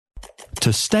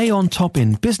To stay on top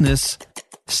in business,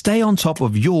 stay on top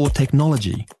of your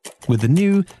technology with the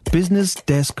new Business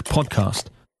Desk podcast,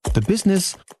 The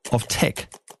Business of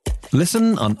Tech.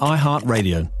 Listen on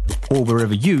iHeartRadio or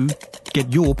wherever you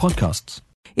get your podcasts.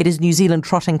 It is New Zealand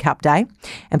Trotting Cup Day,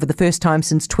 and for the first time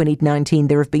since 2019,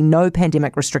 there have been no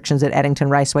pandemic restrictions at Addington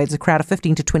Raceway. There's a crowd of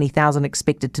 15 to 20,000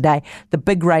 expected today. The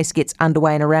big race gets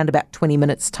underway in around about 20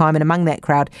 minutes' time, and among that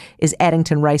crowd is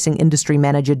Addington Racing Industry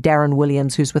Manager Darren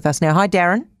Williams, who's with us now. Hi,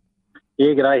 Darren.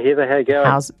 Yeah, g'day, Heather. How you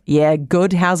going?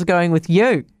 Good. How's it going with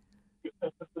you?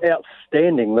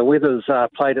 Outstanding. The weather's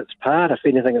played its part. If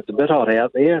anything, it's a bit hot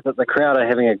out there, but the crowd are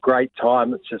having a great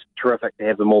time. It's just terrific to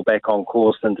have them all back on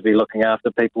course and to be looking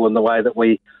after people in the way that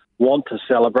we want to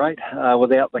celebrate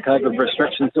without the COVID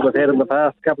restrictions that we've had in the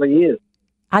past couple of years.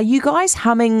 Are you guys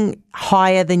humming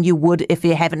higher than you would if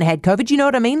you haven't had COVID? Do you know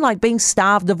what I mean? Like being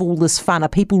starved of all this fun. Are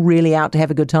people really out to have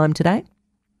a good time today?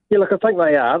 Yeah, look, I think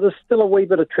they are. There's still a wee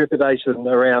bit of trepidation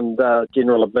around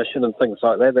general admission and things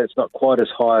like that. That's not quite as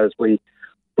high as we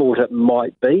thought it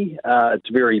might be. It's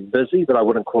very busy, but I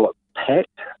wouldn't call it packed.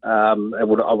 I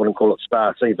wouldn't call it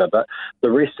sparse either. But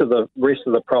the rest of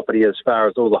the property, as far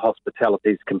as all the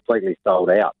hospitality, is completely sold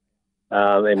out.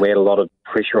 And we had a lot of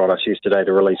pressure on us yesterday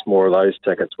to release more of those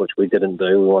tickets, which we didn't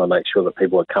do. We want to make sure that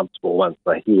people are comfortable once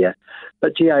they're here.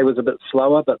 But GA was a bit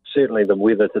slower, but certainly the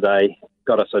weather today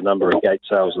got us a number of gate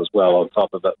sales as well on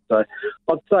top of it. So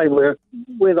I'd say we're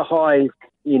the high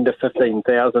end of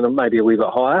 15,000 and maybe a wee bit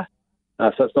higher.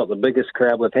 So it's not the biggest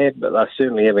crowd we've had, but they're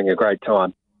certainly having a great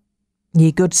time. Yeah,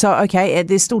 good. So, okay,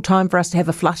 there's still time for us to have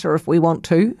a flutter if we want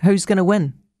to. Who's going to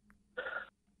win?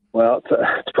 Well,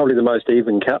 it's probably the most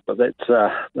even cup, but that's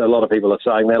a lot of people are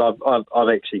saying that. I've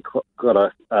actually got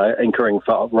a inkering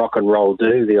for Rock and Roll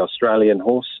Do, the Australian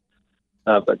horse,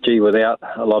 but gee, without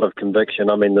a lot of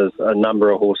conviction. I mean, there's a number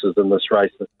of horses in this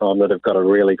race this time that have got a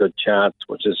really good chance,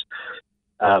 which has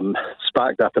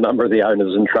sparked up a number of the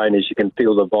owners and trainers. You can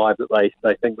feel the vibe that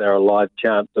they think they're a live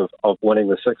chance of winning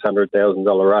the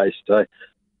 $600,000 race. So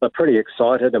they're pretty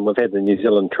excited, and we've had the New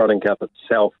Zealand Trotting Cup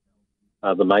itself,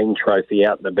 the main trophy,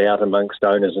 out and about amongst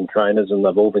owners and trainers, and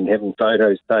they've all been having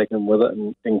photos taken with it,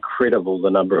 and incredible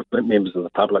the number of members of the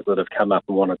public that have come up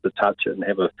and wanted to touch it and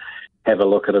have a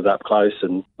look at it up close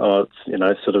and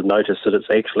sort of notice that it's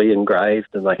actually engraved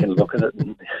and they can look at it.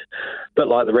 And a bit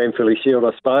like the Ranfurly Shield,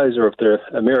 I suppose, or if the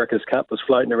America's Cup was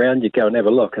floating around, you go and have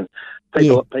a look. And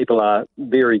people are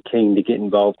very keen to get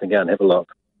involved and go and have a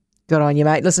look. Good on you,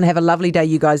 mate. Listen, have a lovely day.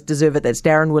 You guys deserve it. That's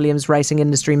Darren Williams, Racing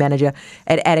Industry Manager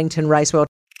at Addington Raceway.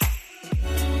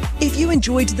 If you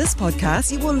enjoyed this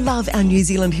podcast, you will love our New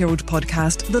Zealand Herald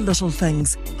podcast, The Little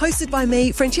Things, hosted by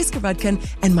me, Francesca Rudkin,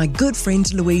 and my good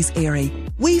friend Louise Airy.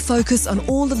 We focus on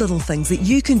all the little things that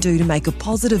you can do to make a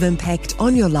positive impact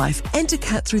on your life and to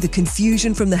cut through the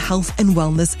confusion from the health and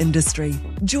wellness industry.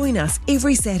 Join us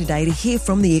every Saturday to hear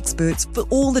from the experts for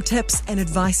all the tips and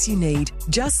advice you need.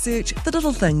 Just search The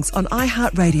Little Things on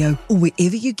iHeartRadio or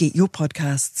wherever you get your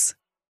podcasts.